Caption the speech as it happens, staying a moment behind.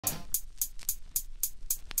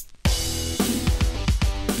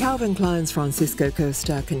Calvin Klein's Francisco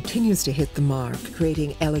Costa continues to hit the mark,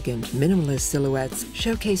 creating elegant, minimalist silhouettes,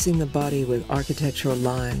 showcasing the body with architectural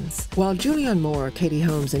lines. While Julianne Moore, Katie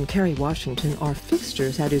Holmes, and Kerry Washington are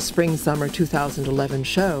fixtures at his Spring-Summer 2011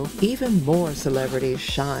 show, even more celebrities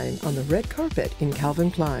shine on the red carpet in Calvin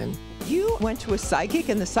Klein. You went to a psychic,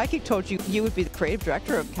 and the psychic told you you would be the creative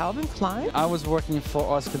director of Calvin Klein? I was working for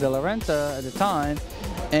Oscar de la Renta at the time,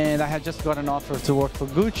 and I had just got an offer to work for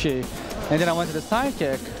Gucci. And then I went to the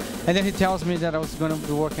psychic, and then he tells me that I was going to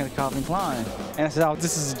be working at Calvin Klein. And I said, oh,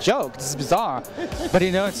 this is a joke, this is bizarre. But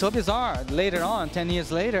you know, it's so bizarre. Later on, 10 years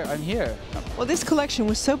later, I'm here. Well, this collection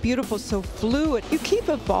was so beautiful, so fluid. You keep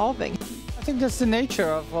evolving. I think that's the nature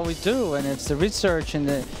of what we do, and it's the research and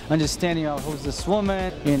the understanding of who's this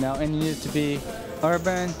woman, you know, and you need to be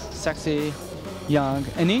urban, sexy, young,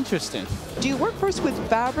 and interesting. Do you work first with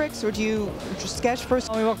fabrics, or do you sketch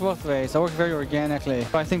first? We work both ways. I work very organically.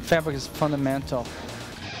 I think fabric is fundamental.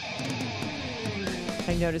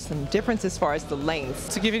 I noticed some difference as far as the lengths.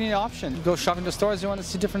 To give you an option, you go shopping the stores, you want to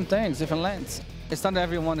see different things, different lengths. It's not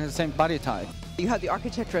everyone has the same body type. You have the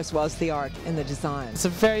architecture as well as the art and the design. It's a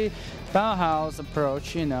very Bauhaus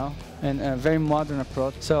approach, you know, and a very modern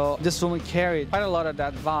approach. So this woman carried quite a lot of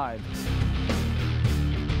that vibe.